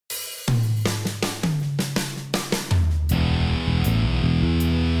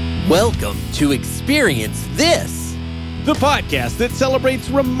Welcome to Experience This, the podcast that celebrates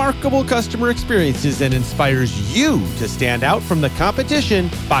remarkable customer experiences and inspires you to stand out from the competition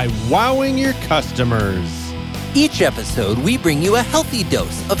by wowing your customers. Each episode, we bring you a healthy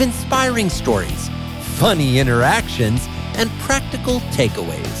dose of inspiring stories, funny interactions, and practical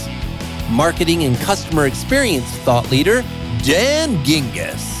takeaways. Marketing and customer experience thought leader, Dan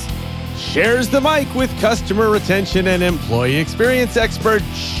Gingiss, shares the mic with customer retention and employee experience expert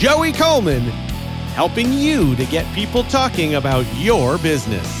Joey Coleman, helping you to get people talking about your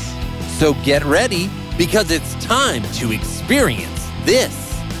business. So get ready, because it's time to experience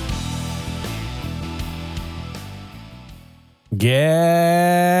this.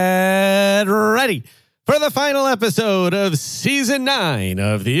 Get ready for the final episode of Season 9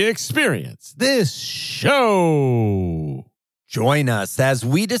 of the Experience This show. Join us as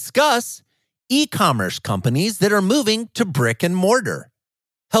we discuss e-commerce companies that are moving to brick and mortar,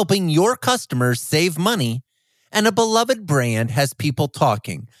 helping your customers save money, and a beloved brand has people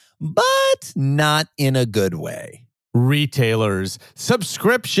talking, but not in a good way. Retailers,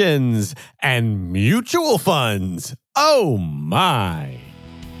 subscriptions, and mutual funds. Oh my!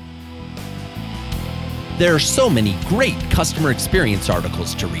 There are so many great customer experience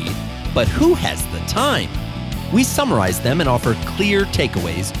articles to read, but who has the time? We summarize them and offer clear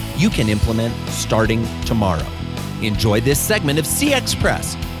takeaways you can implement starting tomorrow. Enjoy this segment of CX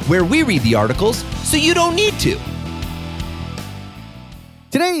Press, where we read the articles so you don't need to.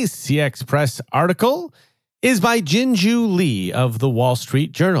 Today's CX Press article is by Jinju Lee of the Wall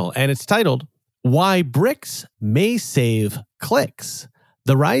Street Journal, and it's titled, Why Bricks May Save Clicks.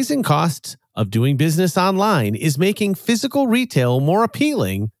 The rising costs of doing business online is making physical retail more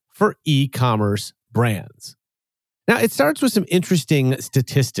appealing for e-commerce brands. Now, it starts with some interesting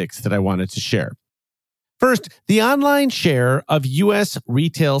statistics that I wanted to share. First, the online share of U.S.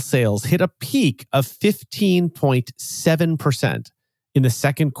 retail sales hit a peak of 15.7% in the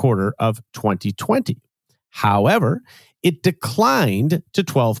second quarter of 2020. However, it declined to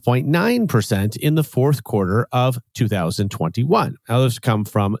 12.9% in the fourth quarter of 2021. Now, those come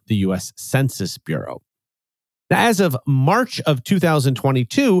from the U.S. Census Bureau. Now, as of March of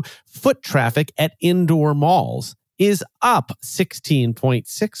 2022, foot traffic at indoor malls is up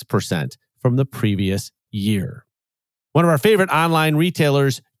 16.6% from the previous year. One of our favorite online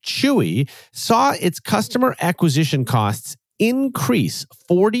retailers, Chewy, saw its customer acquisition costs increase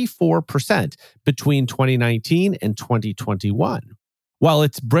 44% between 2019 and 2021, while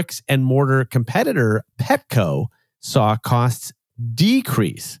its bricks and mortar competitor, Petco, saw costs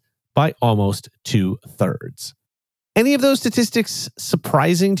decrease by almost 2/3. Any of those statistics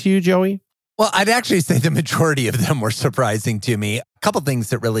surprising to you, Joey? Well, I'd actually say the majority of them were surprising to me. A couple things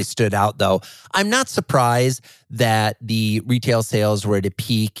that really stood out, though. I'm not surprised that the retail sales were at a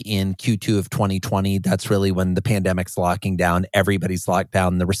peak in Q2 of 2020. That's really when the pandemic's locking down. Everybody's locked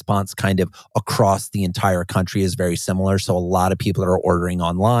down. The response kind of across the entire country is very similar. So a lot of people are ordering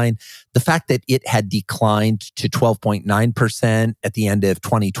online. The fact that it had declined to 12.9% at the end of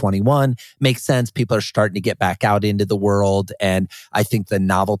 2021 makes sense. People are starting to get back out into the world. And I think the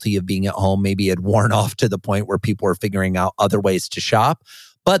novelty of being at home maybe had worn off to the point where people were figuring out other ways to shop.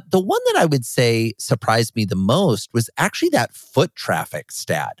 But the one that I would say surprised me the most was actually that foot traffic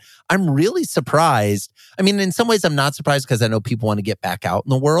stat. I'm really surprised. I mean, in some ways, I'm not surprised because I know people want to get back out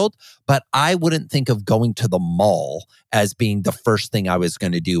in the world, but I wouldn't think of going to the mall as being the first thing I was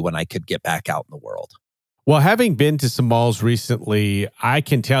going to do when I could get back out in the world. Well, having been to some malls recently, I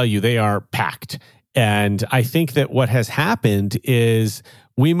can tell you they are packed. And I think that what has happened is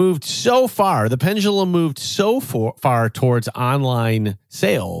we moved so far, the pendulum moved so far towards online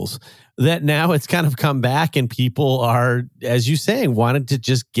sales that now it's kind of come back and people are, as you saying, wanted to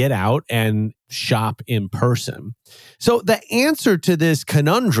just get out and shop in person. So the answer to this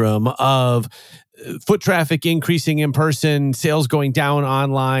conundrum of foot traffic increasing in person, sales going down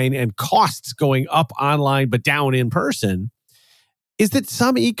online, and costs going up online but down in person is that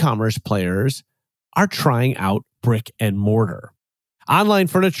some e-commerce players are trying out brick and mortar. Online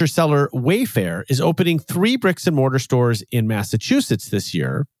furniture seller Wayfair is opening 3 bricks and mortar stores in Massachusetts this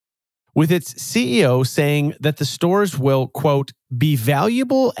year, with its CEO saying that the stores will, quote, be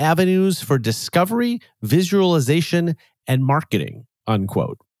valuable avenues for discovery, visualization, and marketing,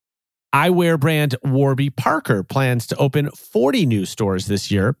 unquote. Eyewear brand Warby Parker plans to open 40 new stores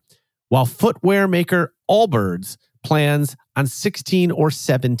this year, while footwear maker Allbirds plans on 16 or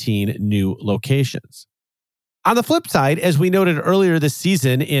 17 new locations. On the flip side, as we noted earlier this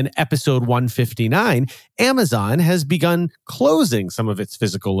season in episode 159, Amazon has begun closing some of its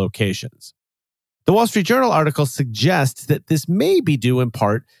physical locations. The Wall Street Journal article suggests that this may be due in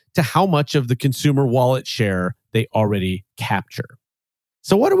part to how much of the consumer wallet share they already capture.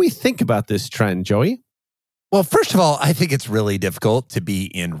 So what do we think about this trend, Joey? Well, first of all, I think it's really difficult to be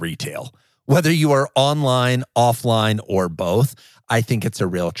in retail. Whether you are online, offline, or both, I think it's a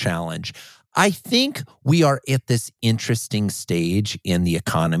real challenge. I think we are at this interesting stage in the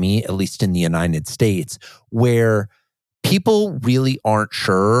economy, at least in the United States, where people really aren't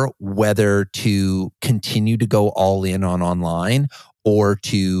sure whether to continue to go all in on online or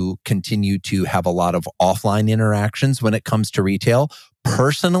to continue to have a lot of offline interactions when it comes to retail.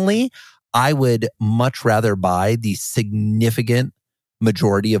 Personally, I would much rather buy the significant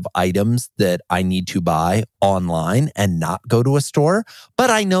majority of items that I need to buy online and not go to a store. But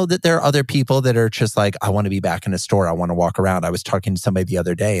I know that there are other people that are just like, I want to be back in a store. I want to walk around. I was talking to somebody the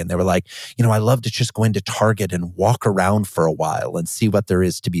other day and they were like, I love to just go into Target and walk around for a while and see what there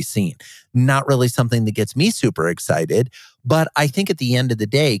is to be seen. Not really something that gets me super excited. But I think at the end of the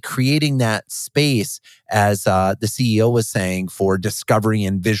day, creating that space, as the CEO was saying, for discovery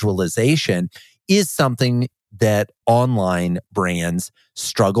and visualization is something that online brands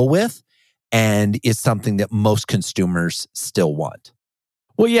struggle with and is something that most consumers still want.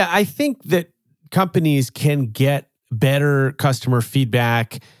 Well, yeah, I think that companies can get better customer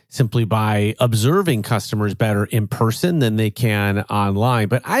feedback simply by observing customers better in person than they can online.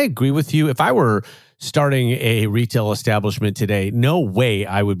 But I agree with you. If I were starting a retail establishment today, no way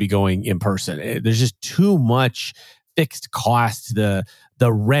I would be going in person. There's just too much fixed cost, the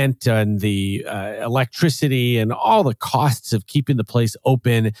rent and the electricity and all the costs of keeping the place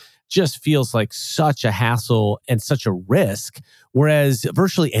open just feels like such a hassle and such a risk, whereas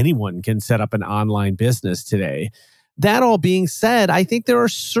virtually anyone can set up an online business today. That all being said, I think there are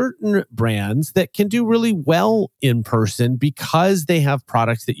certain brands that can do really well in person because they have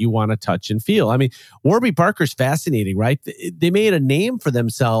products that you want to touch and feel. I mean, Warby Parker's fascinating, right? They made a name for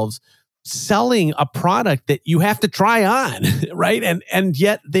themselves selling a product that you have to try on, right? And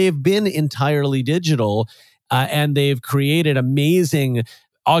yet they've been entirely digital, and they've created amazing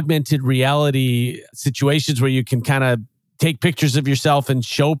augmented reality situations where you can kind of take pictures of yourself and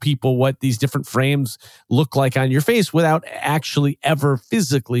show people what these different frames look like on your face without actually ever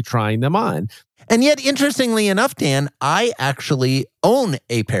physically trying them on. And yet, interestingly enough, Dan, I actually own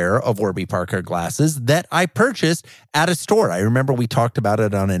a pair of Warby Parker glasses that I purchased at a store. I remember we talked about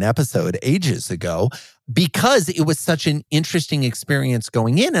it on an episode ages ago because it was such an interesting experience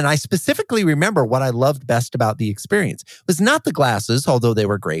going in. And I specifically remember what I loved best about the experience. It was not the glasses, although they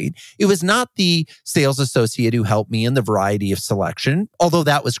were great. It was not the sales associate who helped me in the variety of selection, although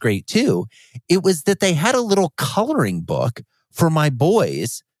that was great too. It was that they had a little coloring book for my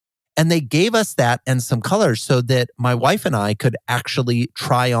boys. And they gave us that and some colors so that my wife and I could actually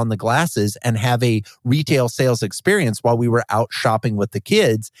try on the glasses and have a retail sales experience while we were out shopping with the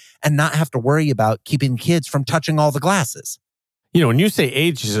kids and not have to worry about keeping kids from touching all the glasses. When you say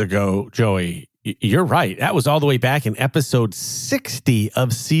ages ago, Joey, you're right. That was all the way back in episode 60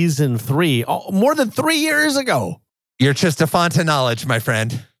 of season 3, more than 3 years ago. You're just a font of knowledge, my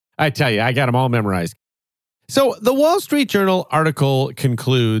friend. I tell you, I got them all memorized. So the Wall Street Journal article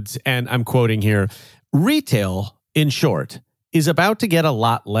concludes, and I'm quoting here, retail, in short, is about to get a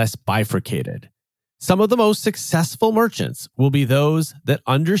lot less bifurcated. Some of the most successful merchants will be those that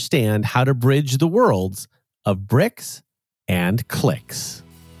understand how to bridge the worlds of bricks and clicks.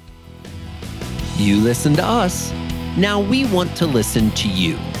 You listen to us. Now we want to listen to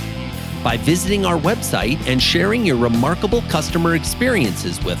you. By visiting our website and sharing your remarkable customer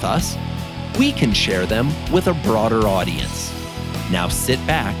experiences with us, we can share them with a broader audience. Now sit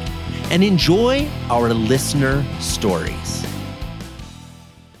back and enjoy our listener stories.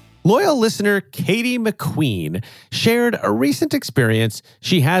 Loyal listener Katie McQueen shared a recent experience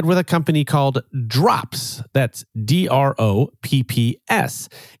she had with a company called Drops. That's DROPPS.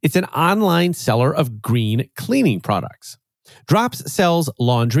 It's an online seller of green cleaning products. Drops sells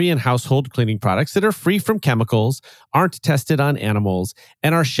laundry and household cleaning products that are free from chemicals, aren't tested on animals,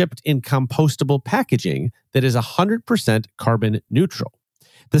 and are shipped in compostable packaging that is 100% carbon neutral.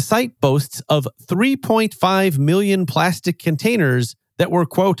 The site boasts of 3.5 million plastic containers that were,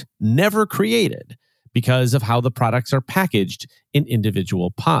 quote, never created because of how the products are packaged in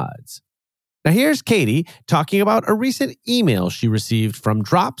individual pods. Now here's Katie talking about a recent email she received from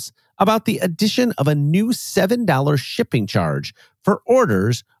Drops about the addition of a new $7 shipping charge for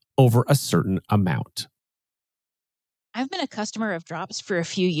orders over a certain amount. I've been a customer of Drops for a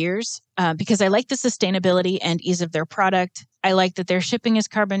few years because I like the sustainability and ease of their product. I like that their shipping is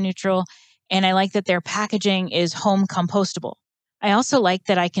carbon neutral, and I like that their packaging is home compostable. I also like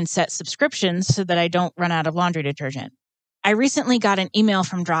that I can set subscriptions so that I don't run out of laundry detergent. I recently got an email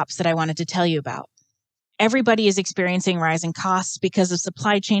from Drops that I wanted to tell you about. Everybody is experiencing rising costs because of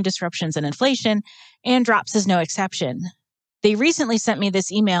supply chain disruptions and inflation, and Drops is no exception. They recently sent me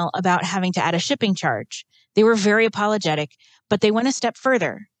this email about having to add a shipping charge. They were very apologetic, but they went a step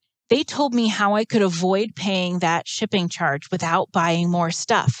further. They told me how I could avoid paying that shipping charge without buying more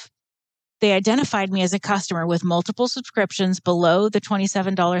stuff. They identified me as a customer with multiple subscriptions below the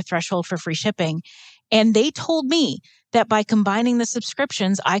 $27 threshold for free shipping, and they told me that by combining the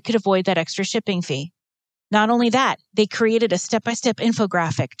subscriptions, I could avoid that extra shipping fee. Not only that, they created a step-by-step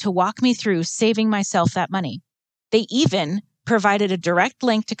infographic to walk me through saving myself that money. They even provided a direct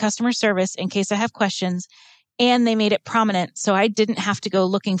link to customer service in case I have questions, and they made it prominent so I didn't have to go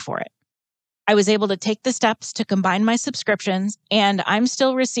looking for it. I was able to take the steps to combine my subscriptions, and I'm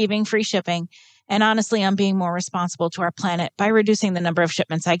still receiving free shipping. And honestly, I'm being more responsible to our planet by reducing the number of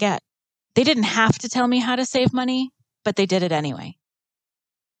shipments I get. They didn't have to tell me how to save money, but they did it anyway.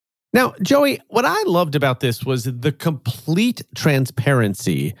 Now, Joey, what I loved about this was the complete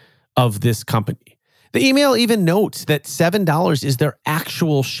transparency of this company. The email even notes that $7 is their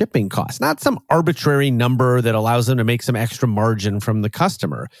actual shipping cost, not some arbitrary number that allows them to make some extra margin from the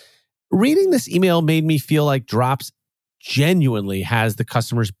customer. Reading this email made me feel like Drops genuinely has the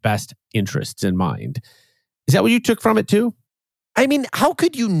customer's best interests in mind. Is that what you took from it too? I mean, how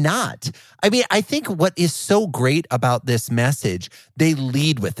could you not? I mean, I think what is so great about this message, they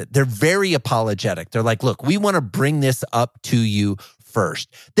lead with it. They're very apologetic. They're like, look, we want to bring this up to you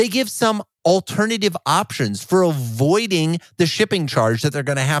first. They give some alternative options for avoiding the shipping charge that they're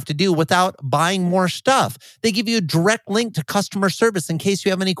going to have to do without buying more stuff. They give you a direct link to customer service in case you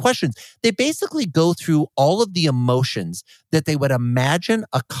have any questions. They basically go through all of the emotions that they would imagine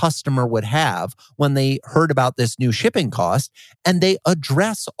a customer would have when they heard about this new shipping cost, and they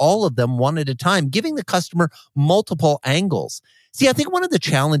address all of them one at a time, giving the customer multiple angles. See, I think one of the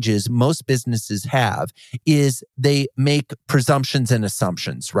challenges most businesses have is they make presumptions and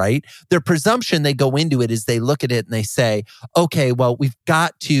assumptions, right? Their presumption, they go into it is they look at it and they say, okay, well, we've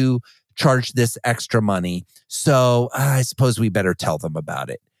got to charge this extra money. So I suppose we better tell them about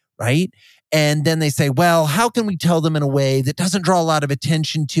it, right? And then they say, well, how can we tell them in a way that doesn't draw a lot of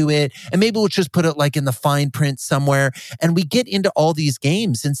attention to it? And maybe we'll just put it like in the fine print somewhere. And we get into all these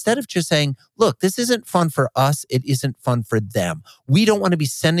games instead of just saying, look, this isn't fun for us. It isn't fun for them. We don't want to be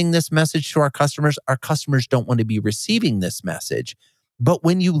sending this message to our customers. Our customers don't want to be receiving this message. But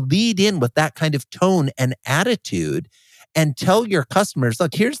when you lead in with that kind of tone and attitude and tell your customers,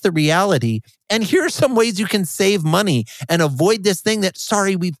 look, here's the reality, and here are some ways you can save money and avoid this thing that,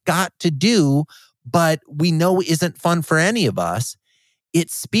 sorry, we've got to do, but we know isn't fun for any of us. It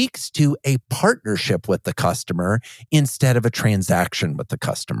speaks to a partnership with the customer instead of a transaction with the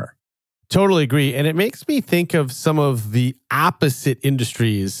customer. Totally agree. And it makes me think of some of the opposite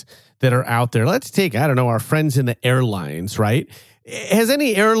industries that are out there. Let's take, I don't know, our friends in the airlines, right? Has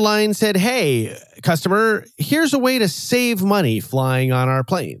any airline said, hey, customer, here's a way to save money flying on our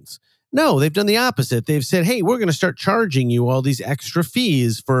planes? No, they've done the opposite. They've said, hey, we're going to start charging you all these extra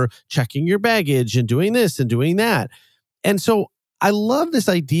fees for checking your baggage and doing this and doing that. And so I love this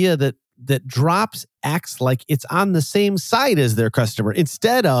idea that Drops acts like it's on the same side as their customer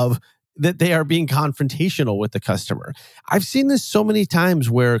instead of that they are being confrontational with the customer. I've seen this so many times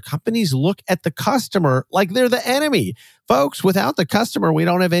where companies look at the customer like they're the enemy. Folks, without the customer, we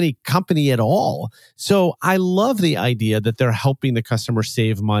don't have any company at all. So I love the idea that they're helping the customer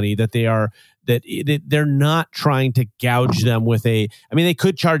save money, that they're not trying to gouge them with they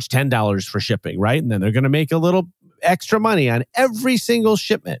could charge $10 for shipping, right? And then they're going to make a little extra money on every single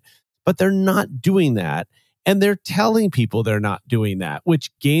shipment, but they're not doing that. And they're telling people they're not doing that, which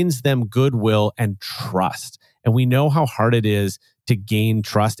gains them goodwill and trust. And we know how hard it is to gain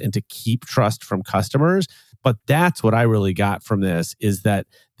trust and to keep trust from customers. But that's what I really got from this, is that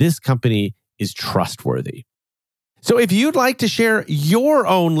this company is trustworthy. So if you'd like to share your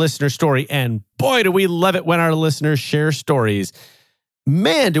own listener story, and boy, do we love it when our listeners share stories.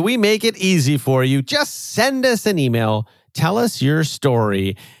 Man, do we make it easy for you. Just send us an email. Tell us your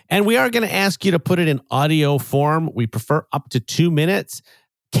story. And we are going to ask you to put it in audio form. We prefer up to 2 minutes.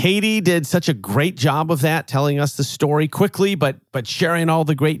 Katie did such a great job of that, telling us the story quickly, but sharing all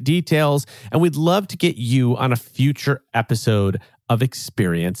the great details. And we'd love to get you on a future episode of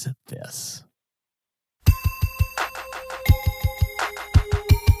Experience This.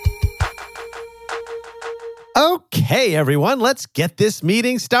 Okay, everyone, let's get this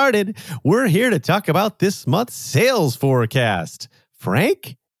meeting started. We're here to talk about this month's sales forecast.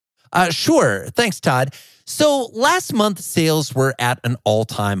 Frank? Sure. Thanks, Todd. So last month, sales were at an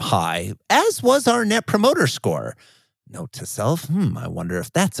all-time high, as was our Net Promoter Score. Note to self, I wonder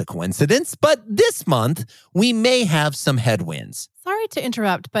if that's a coincidence. But this month, we may have some headwinds. Sorry to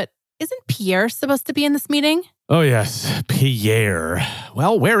interrupt, but isn't Pierre supposed to be in this meeting? Oh, yes, Pierre.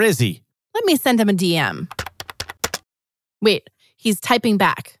 Well, where is he? Let me send him a DM. Wait, he's typing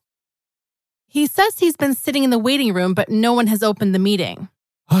back. He says he's been sitting in the waiting room, but no one has opened the meeting.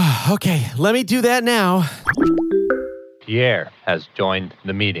 Okay, let me do that now. Pierre has joined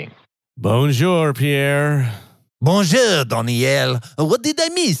the meeting. Bonjour, Pierre. Bonjour, Daniel. What did I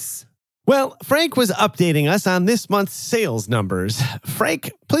miss? Well, Frank was updating us on this month's sales numbers.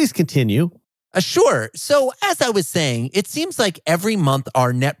 Frank, please continue. Sure. So, as I was saying, it seems like every month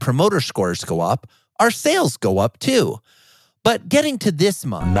our net promoter scores go up, our sales go up too. But getting to this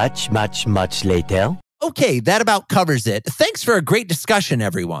month. Much later. Okay, that about covers it. Thanks for a great discussion,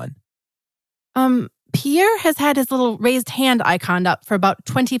 everyone. Pierre has had his little raised hand icon up for about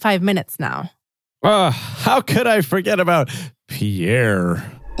 25 minutes now. How could I forget about Pierre?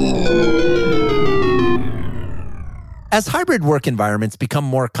 As hybrid work environments become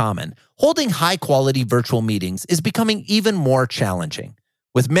more common, holding high-quality virtual meetings is becoming even more challenging.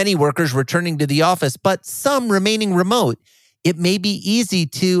 With many workers returning to the office, but some remaining remote, it may be easy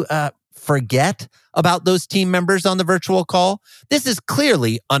to forget about those team members on the virtual call. This is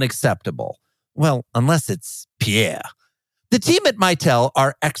clearly unacceptable. Well, unless it's Pierre. The team at Mitel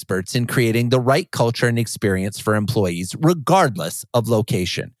are experts in creating the right culture and experience for employees, regardless of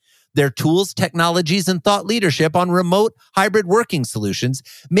location. Their tools, technologies, and thought leadership on remote hybrid working solutions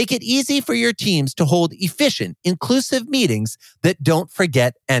make it easy for your teams to hold efficient, inclusive meetings that don't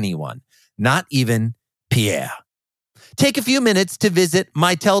forget anyone, not even Pierre. Take a few minutes to visit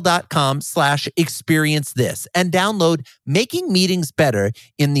mitel.com/experience this and download Making Meetings Better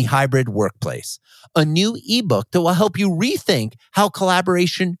in the Hybrid Workplace, a new ebook that will help you rethink how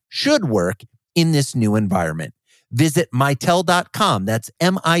collaboration should work in this new environment. Visit mitel.com, that's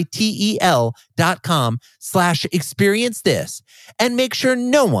mitel.com/experience this, and make sure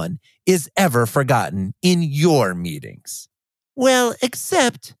no one is ever forgotten in your meetings. Well,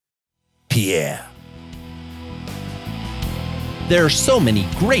 except Pierre. There are so many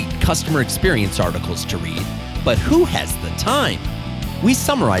great customer experience articles to read, but who has the time? We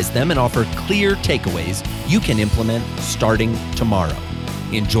summarize them and offer clear takeaways you can implement starting tomorrow.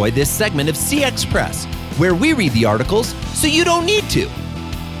 Enjoy this segment of CX Press, where we read the articles so you don't need to.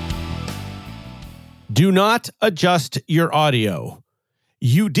 Do not adjust your audio.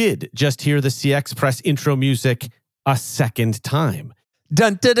 You did just hear the CX Press intro music a second time.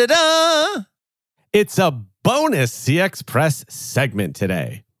 Dun da da da! It's a bonus CX Press segment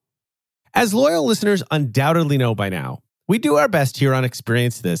today. As loyal listeners undoubtedly know by now, we do our best here on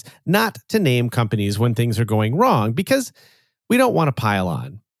Experience This not to name companies when things are going wrong because we don't want to pile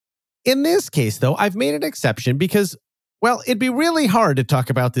on. In this case, though, I've made an exception because, well, it'd be really hard to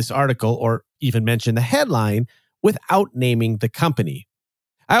talk about this article or even mention the headline without naming the company.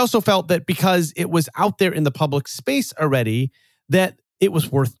 I also felt that because it was out there in the public space already, that it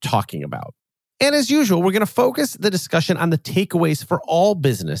was worth talking about. And as usual, we're going to focus the discussion on the takeaways for all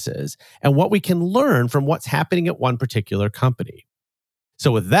businesses and what we can learn from what's happening at one particular company.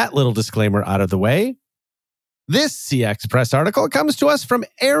 So with that little disclaimer out of the way, this CX Press article comes to us from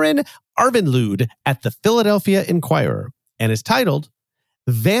Aaron Arvinlud at the Philadelphia Inquirer and is titled,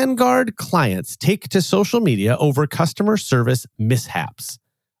 Vanguard Clients Take to Social Media Over Customer Service Mishaps.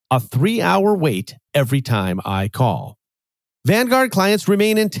 A 3-hour wait every time I call. Vanguard clients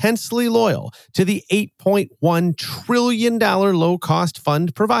remain intensely loyal to the $8.1 trillion low-cost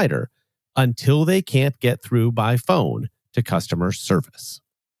fund provider until they can't get through by phone to customer service.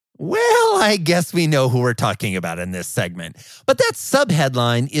 Well, I guess we know who we're talking about in this segment. But that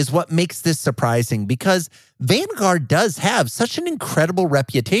subheadline is what makes this surprising because Vanguard does have such an incredible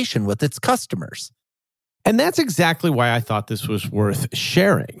reputation with its customers. And that's exactly why I thought this was worth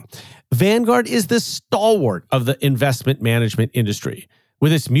sharing. Vanguard is the stalwart of the investment management industry.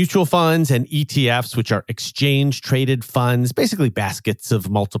 With its mutual funds and ETFs, which are exchange-traded funds, basically baskets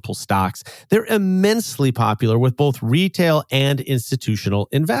of multiple stocks, they're immensely popular with both retail and institutional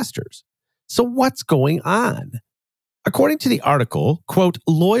investors. So what's going on? According to the article, quote,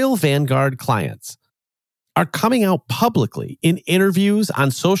 loyal Vanguard clients are coming out publicly in interviews on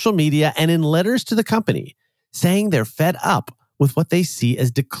social media and in letters to the company, saying they're fed up with what they see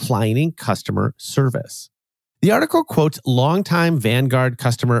as declining customer service. The article quotes longtime Vanguard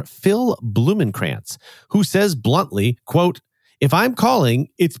customer Phil Blumenkrantz, who says bluntly, quote, if I'm calling,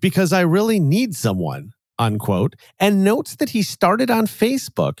 it's because I really need someone, unquote, and notes that he started on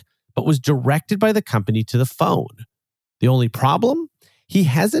Facebook, but was directed by the company to the phone. The only problem? He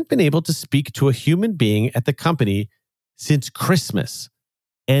hasn't been able to speak to a human being at the company since Christmas,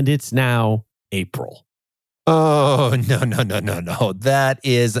 and it's now April. Oh, no. That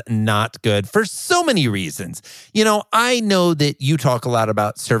is not good for so many reasons. I know that you talk a lot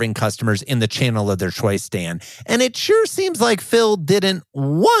about serving customers in the channel of their choice, Dan, and it sure seems like Phil didn't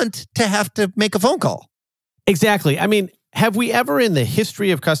want to have to make a phone call. Exactly. I mean, have we ever in the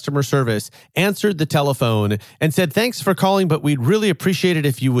history of customer service answered the telephone and said, thanks for calling, but we'd really appreciate it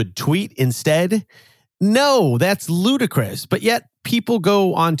if you would tweet instead? No, that's ludicrous. But yet people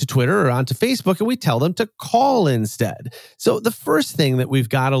go onto Twitter or onto Facebook and we tell them to call instead. So the first thing that we've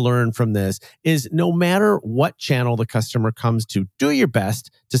got to learn from this is no matter what channel the customer comes to, do your best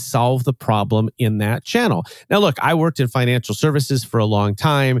to solve the problem in that channel. Now, look, I worked in financial services for a long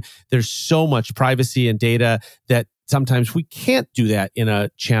time. There's so much privacy and data that sometimes we can't do that in a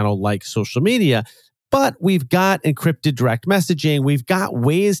channel like social media. But we've got encrypted direct messaging. We've got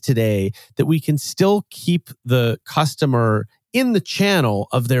ways today that we can still keep the customer in the channel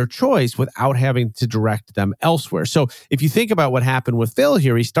of their choice without having to direct them elsewhere. So if you think about what happened with Phil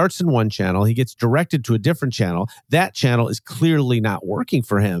here, he starts in one channel, he gets directed to a different channel. That channel is clearly not working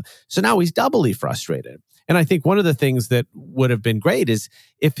for him. So now he's doubly frustrated. And I think one of the things that would have been great is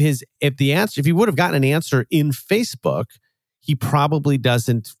if he would have gotten an answer in Facebook, he probably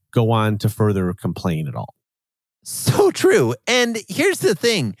doesn't go on to further complain at all. So true. And here's the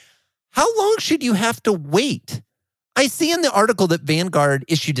thing. How long should you have to wait? I see in the article that Vanguard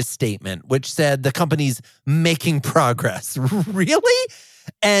issued a statement which said the company's making progress. Really?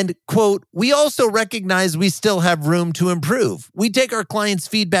 And, quote, we also recognize we still have room to improve. We take our clients'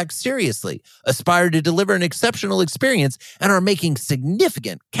 feedback seriously, aspire to deliver an exceptional experience, and are making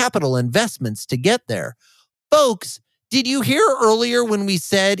significant capital investments to get there. Folks, did you hear earlier when we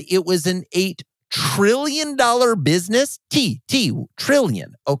said it was an $8 trillion business?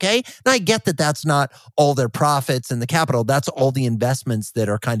 Trillion, okay? Now, I get that that's not all their profits and the capital. That's all the investments that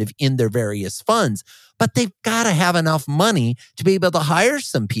are kind of in their various funds. But they've got to have enough money to be able to hire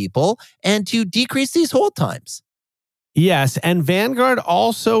some people and to decrease these hold times. Yes, and Vanguard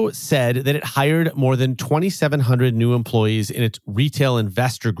also said that it hired more than 2,700 new employees in its retail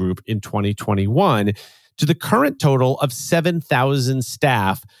investor group in 2021 to the current total of 7,000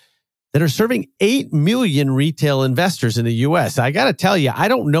 staff that are serving 8 million retail investors in the U.S. I got to tell you, I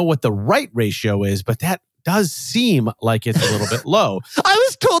don't know what the right ratio is, but that does seem like it's a little bit low. I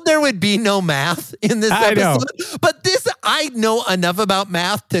was told there would be no math in this episode, but I know enough about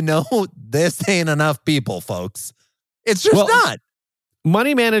math to know this ain't enough people, folks. It's just not.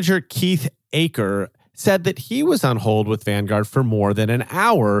 Money manager Keith Aker said that he was on hold with Vanguard for more than an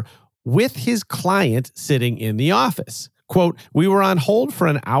hour with his client sitting in the office. Quote, we were on hold for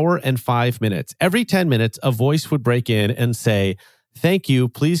an hour and 5 minutes. Every 10 minutes, a voice would break in and say, thank you.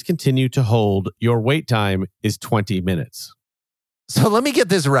 Please continue to hold. Your wait time is 20 minutes. So let me get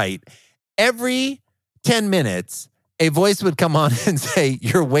this right. Every 10 minutes, a voice would come on and say,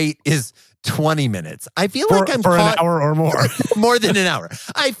 your wait is 20 minutes. I feel like I'm for caught an hour or more. More than an hour.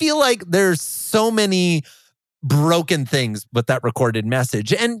 I feel like there's so many broken things with that recorded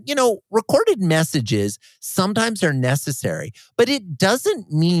message. And, recorded messages sometimes are necessary, but it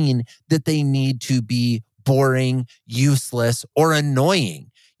doesn't mean that they need to be boring, useless, or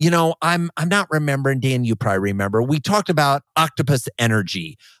annoying. I'm not remembering, Dan, you probably remember, we talked about Octopus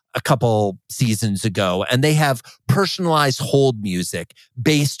Energy a couple seasons ago, and they have personalized hold music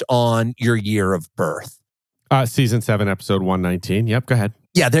based on your year of birth. Season 7, episode 119. Yep, go ahead.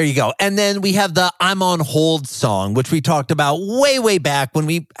 Yeah, there you go. And then we have the I'm on Hold song, which we talked about way back when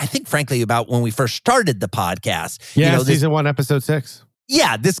about when we first started the podcast. Yeah, season 1, episode 6.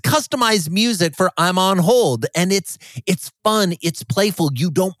 Yeah, this customized music for I'm on Hold. And it's fun, it's playful.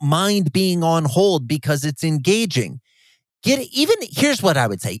 You don't mind being on hold because it's engaging. Here's what I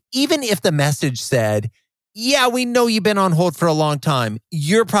would say. Even if the message said, yeah, we know you've been on hold for a long time,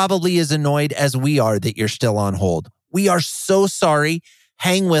 you're probably as annoyed as we are that you're still on hold. We are so sorry.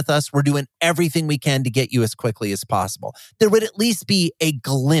 Hang with us. We're doing everything we can to get you as quickly as possible. There would at least be a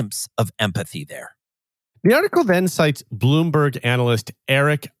glimpse of empathy there. The article then cites Bloomberg analyst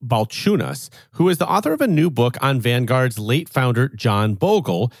Eric Balchunas, who is the author of a new book on Vanguard's late founder, John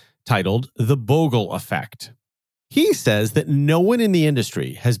Bogle, titled The Bogle Effect. He says that no one in the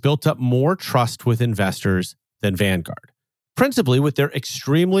industry has built up more trust with investors than Vanguard, principally with their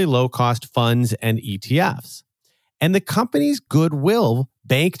extremely low-cost funds and ETFs. And the company's goodwill,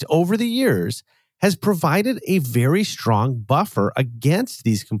 banked over the years, has provided a very strong buffer against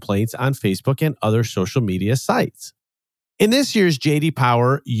these complaints on Facebook and other social media sites. In this year's J.D.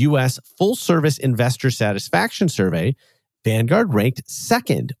 Power U.S. Full Service Investor Satisfaction Survey, Vanguard ranked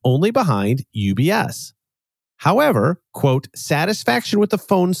second, only behind UBS. However, quote, satisfaction with the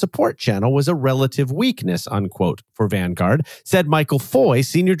phone support channel was a relative weakness, unquote, for Vanguard, said Michael Foy,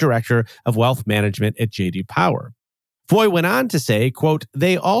 Senior Director of Wealth Management at J.D. Power. Foy went on to say, quote,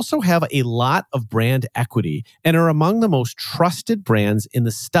 they also have a lot of brand equity and are among the most trusted brands in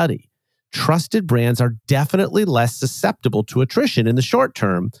the study. Trusted brands are definitely less susceptible to attrition in the short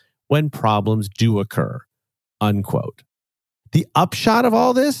term when problems do occur, unquote. The upshot of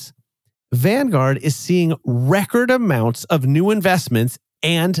all this? Vanguard is seeing record amounts of new investments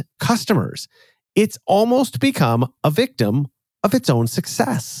and customers. It's almost become a victim of its own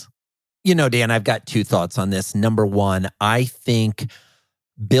success. You know, Dan, I've got two thoughts on this. Number one, I think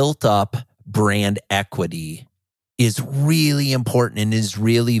built up brand equity is really important and is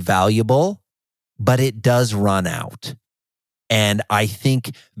really valuable, but it does run out. And I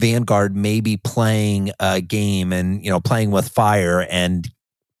think Vanguard may be playing a game and, playing with fire and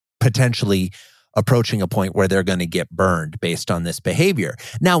potentially approaching a point where they're going to get burned based on this behavior.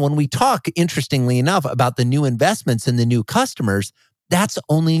 Now, when we talk, interestingly enough, about the new investments and the new customers, that's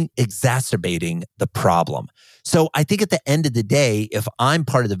only exacerbating the problem. So I think at the end of the day, if I'm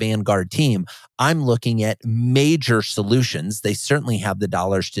part of the Vanguard team, I'm looking at major solutions. They certainly have the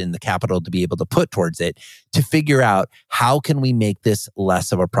dollars and the capital to be able to put towards it to figure out how can we make this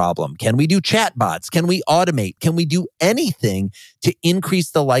less of a problem? Can we do chatbots? Can we automate? Can we do anything to increase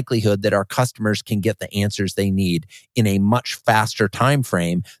the likelihood that our customers can get the answers they need in a much faster time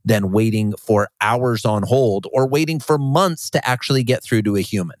frame than waiting for hours on hold or waiting for months to actually get through to a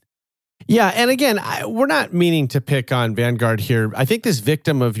human? Yeah, and again, we're not meaning to pick on Vanguard here. I think this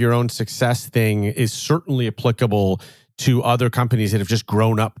victim of your own success thing is certainly applicable to other companies that have just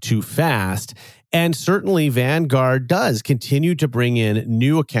grown up too fast. And certainly Vanguard does continue to bring in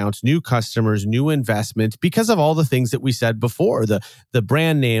new accounts, new customers, new investments because of all the things that we said before, the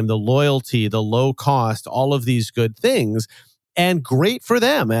brand name, the loyalty, the low cost, all of these good things. And great for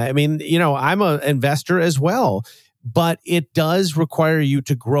them. I mean, I'm an investor as well. But it does require you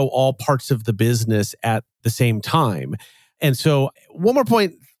to grow all parts of the business at the same time. And so one more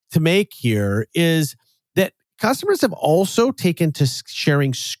point to make here is that customers have also taken to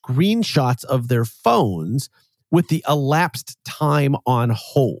sharing screenshots of their phones with the elapsed time on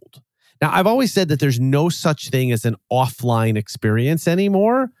hold. Now, I've always said that there's no such thing as an offline experience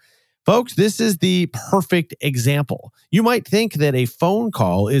anymore. Folks, this is the perfect example. You might think that a phone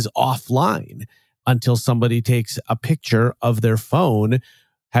call is offline until somebody takes a picture of their phone,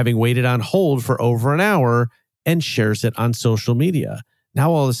 having waited on hold for over an hour, and shares it on social media.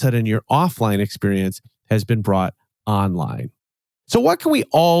 Now, all of a sudden, your offline experience has been brought online. So what can we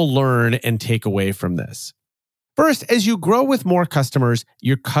all learn and take away from this? First, as you grow with more customers,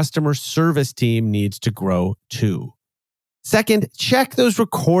 your customer service team needs to grow too. Second, check those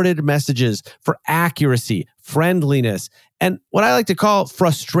recorded messages for accuracy, friendliness, and what I like to call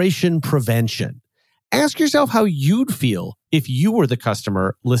frustration prevention. Ask yourself how you'd feel if you were the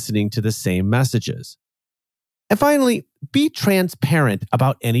customer listening to the same messages. And finally, be transparent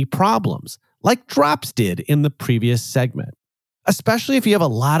about any problems, like Drops did in the previous segment. Especially if you have a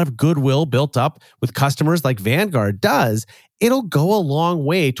lot of goodwill built up with customers like Vanguard does, it'll go a long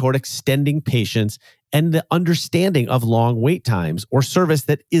way toward extending patience and the understanding of long wait times or service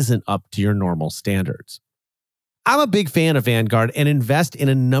that isn't up to your normal standards. I'm a big fan of Vanguard and invest in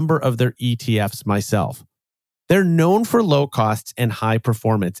a number of their ETFs myself. They're known for low costs and high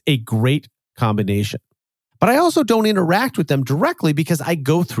performance, a great combination. But I also don't interact with them directly because I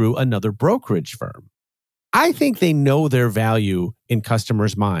go through another brokerage firm. I think they know their value in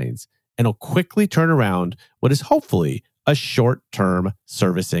customers' minds and will quickly turn around what is hopefully a short-term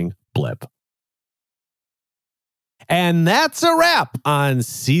servicing blip. And that's a wrap on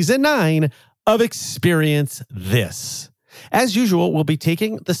Season 9 of Experience This. As usual, we'll be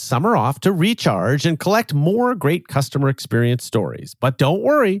taking the summer off to recharge and collect more great customer experience stories. But don't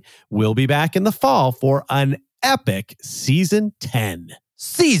worry, we'll be back in the fall for an epic Season 10.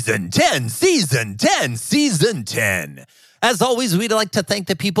 Season 10, Season 10, Season 10. As always, we'd like to thank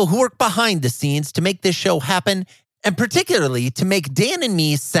the people who work behind the scenes to make this show happen, and particularly to make Dan and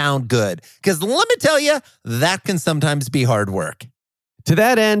me sound good. Because let me tell you, that can sometimes be hard work. To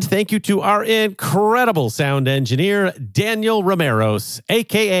that end, thank you to our incredible sound engineer, Daniel Romeros,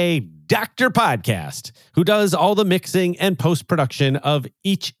 a.k.a. Dr. Podcast, who does all the mixing and post-production of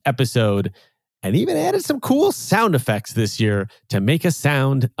each episode and even added some cool sound effects this year to make us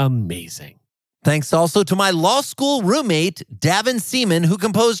sound amazing. Thanks also to my law school roommate, Davin Seaman, who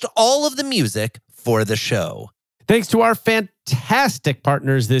composed all of the music for the show. Thanks to our fantastic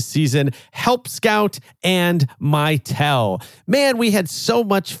partners this season, Help Scout and Mitel. Man, we had so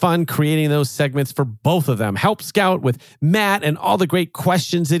much fun creating those segments for both of them. Help Scout with Matt and all the great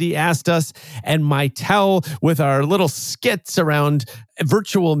questions that he asked us, and Mitel with our little skits around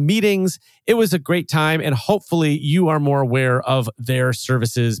virtual meetings. It was a great time, and hopefully you are more aware of their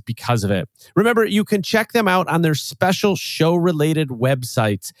services because of it. Remember, you can check them out on their special show-related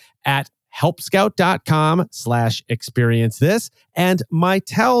websites at helpscout.com/experience this and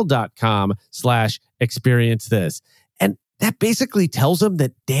mitel.com/experience this. And that basically tells them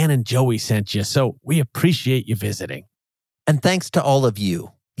that Dan and Joey sent you. So we appreciate you visiting. And thanks to all of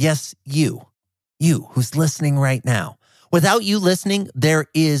you. Yes, you who's listening right now. Without you listening, there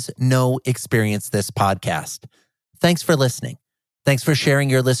is no Experience This podcast. Thanks for listening. Thanks for sharing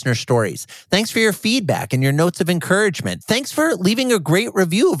your listener stories. Thanks for your feedback and your notes of encouragement. Thanks for leaving a great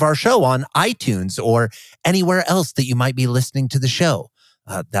review of our show on iTunes or anywhere else that you might be listening to the show.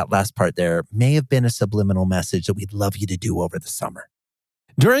 That last part there may have been a subliminal message that we'd love you to do over the summer.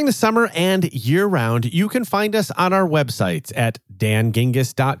 During the summer and year-round, you can find us on our websites at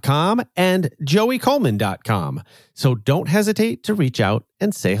dangingiss.com and joeycoleman.com. So don't hesitate to reach out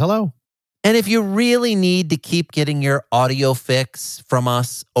and say hello. And if you really need to keep getting your audio fix from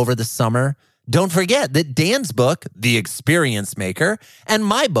us over the summer, don't forget that Dan's book, The Experience Maker, and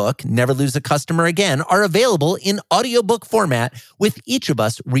my book, Never Lose a Customer Again, are available in audiobook format with each of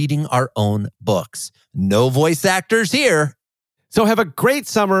us reading our own books. No voice actors here. So have a great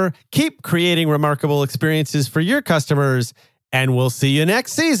summer. Keep creating remarkable experiences for your customers, and we'll see you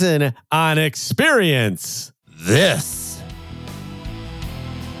next season on Experience This.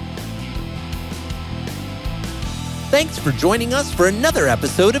 Thanks for joining us for another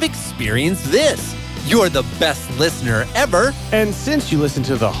episode of Experience This. You're the best listener ever. And since you listened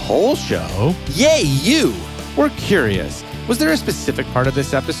to the whole show, Yay, you! we're curious. Was there a specific part of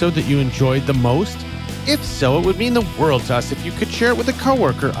this episode that you enjoyed the most? If so, it would mean the world to us if you could share it with a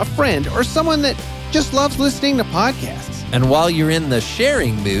coworker, a friend, or someone that just loves listening to podcasts. And while you're in the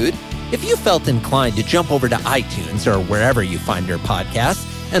sharing mood, if you felt inclined to jump over to iTunes or wherever you find your podcasts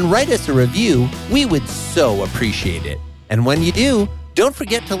and write us a review, we would so appreciate it. And when you do, don't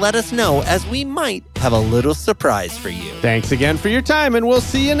forget to let us know, as we might have a little surprise for you. Thanks again for your time, and we'll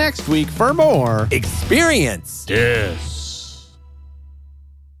see you next week for more Experience This.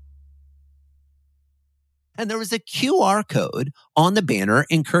 And there was a QR code on the banner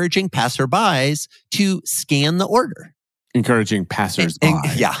encouraging passerbys to scan the order. Encouraging passersby.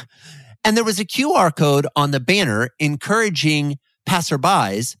 Yeah. And there was a QR code on the banner encouraging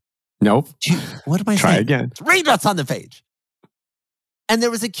passerbys Nope. to, what am I Try saying? again. Read what's on the page. And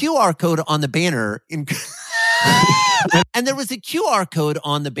there was a QR code on the banner. And there was a QR code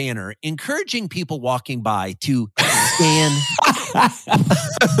on the banner encouraging people walking by to scan.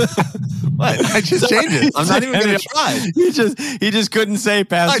 What? I just changed it. I'm not even going to try. He just couldn't say I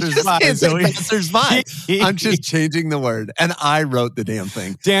passersby. just can't so say passersby. I'm just changing the word. And I wrote the damn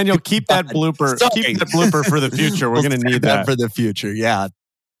thing. Daniel, keep that blooper. Sorry. Keep that blooper for the future. We're going to need that. for the future. Yeah.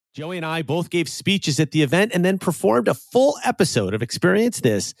 Joey and I both gave speeches at the event and then performed a full episode of Experience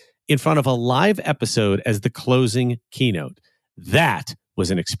This in front of a live episode as the closing keynote. That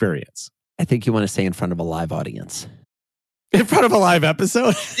was an experience. I think you want to say in front of a live audience. In front of a live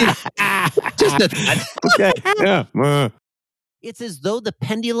episode? Just a thought. Okay. Yeah. It's as though the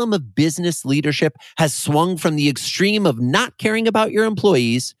pendulum of business leadership has swung from the extreme of not caring about your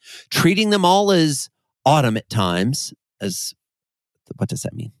employees, treating them all as automatons, as, what does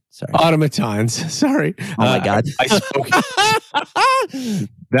that mean? Sorry. Automatons. Sorry. Oh my God. I spoke.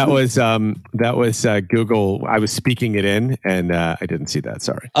 That was Google. I was speaking it in, and I didn't see that.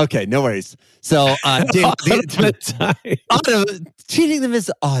 Sorry. Okay, no worries. So, treating them as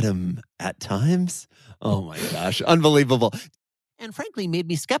autumn at times. Oh my gosh, unbelievable. And frankly, made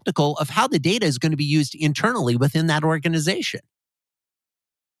me skeptical of how the data is going to be used internally within that organization.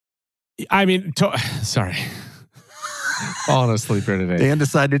 I mean, sorry. Falling asleep here today. Dan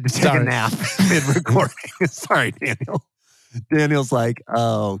decided to take a nap mid-recording. Sorry, Daniel. Daniel's like,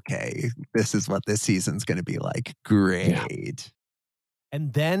 okay, this is what this season's going to be like. Great. Yeah.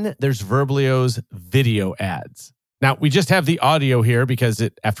 And then there's Verblio's video ads. Now, we just have the audio here because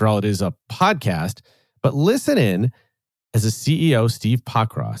after all, it is a podcast. But listen in as a CEO, Steve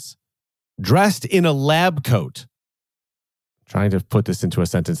Pockross, dressed in a lab coat. Trying to put this into a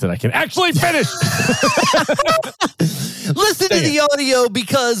sentence that I can actually finish. Listen to the audio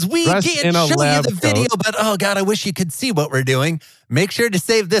because we Dressed can't show you the video, but oh God, I wish you could see what we're doing. Make sure to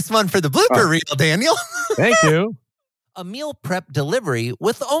save this one for the blooper reel, Daniel. Thank you. A meal prep delivery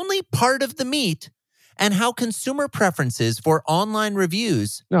with only part of the meat and how consumer preferences for online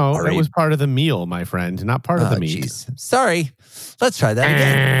reviews. No, are that was part of the meal, my friend, not part of the meat. Geez. Sorry. Let's try that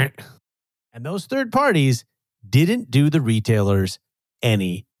again. And those third parties didn't do the retailers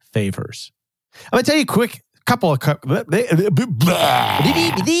any favors. I'm going to tell you a quick couple of...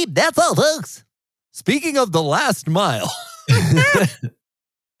 That's all, folks. Speaking of the last mile.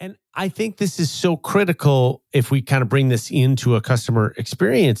 And I think this is so critical if we kind of bring this into a customer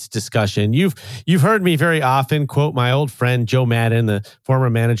experience discussion. You've heard me very often quote my old friend Joe Madden, the former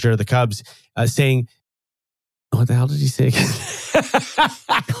manager of the Cubs, saying, what the hell did he say?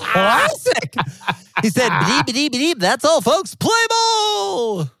 Classic. He said, that's all, folks. Play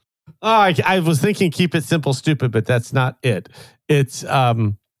ball. Oh, I was thinking keep it simple, stupid, but that's not it. It's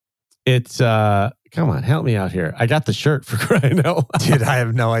come on, help me out here. I got the shirt for crying out loud. Dude, I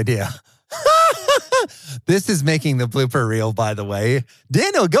have no idea. This is making the blooper reel, by the way.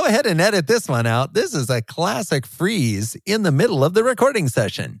 Daniel, go ahead and edit this one out. This is a classic freeze in the middle of the recording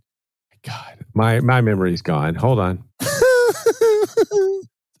session. God, my memory's gone. Hold on.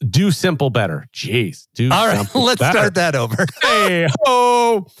 Do simple better. Jeez. All right, let's start that over. Hey,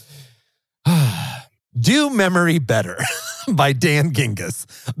 ho. Do Memory Better by Dan Gingiss,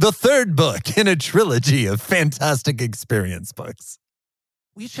 the third book in a trilogy of fantastic experience books.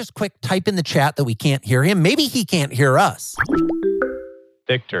 We just quick type in the chat that we can't hear him. Maybe he can't hear us.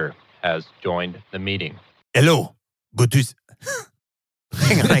 Victor has joined the meeting. Hello. Good to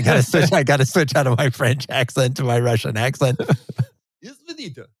Hang on, I gotta switch out of my French accent to my Russian accent.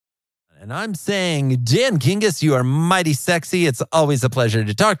 And I'm saying, Dan Gingiss, you are mighty sexy. It's always a pleasure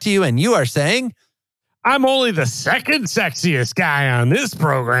to talk to you. And you are saying, I'm only the second sexiest guy on this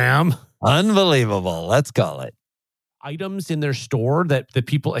program. Unbelievable. Let's call it. Items in their store that the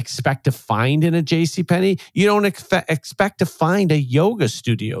people expect to find in a JCPenney, you don't expect to find a yoga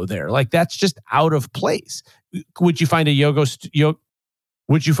studio there. Like, that's just out of place. Would you find a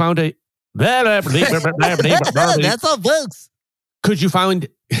Would you find a... That's all, folks. Could you find...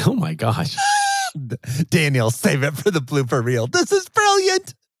 Oh, my gosh. Daniel, save it for the blooper reel. This is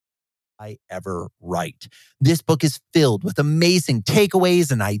brilliant. I ever write. This book is filled with amazing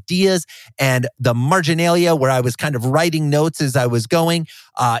takeaways and ideas, and the marginalia where I was kind of writing notes as I was going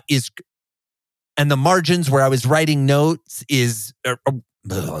and the margins where I was writing notes is...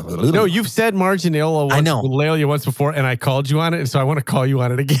 No, you've said marginalia once before, and I called you on it, and so I want to call you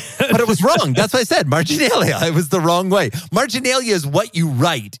on it again. But it was wrong. That's what I said. Marginalia. It was the wrong way. Marginalia is what you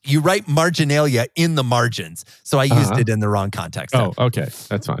write. You write marginalia in the margins. So I used it in the wrong context. Oh, okay.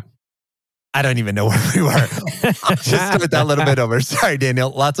 That's fine. I don't even know where we were. I'll just start that little bit over. Sorry, Daniel.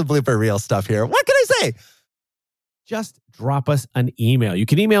 Lots of blooper reel stuff here. What can I say? Just drop us an email. You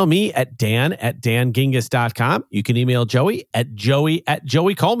can email me at dan@dangingiss.com. You can email Joey at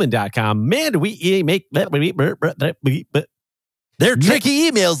joey@joeycoleman.com. Man, do we make... They're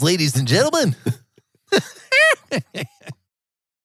tricky emails, ladies and gentlemen.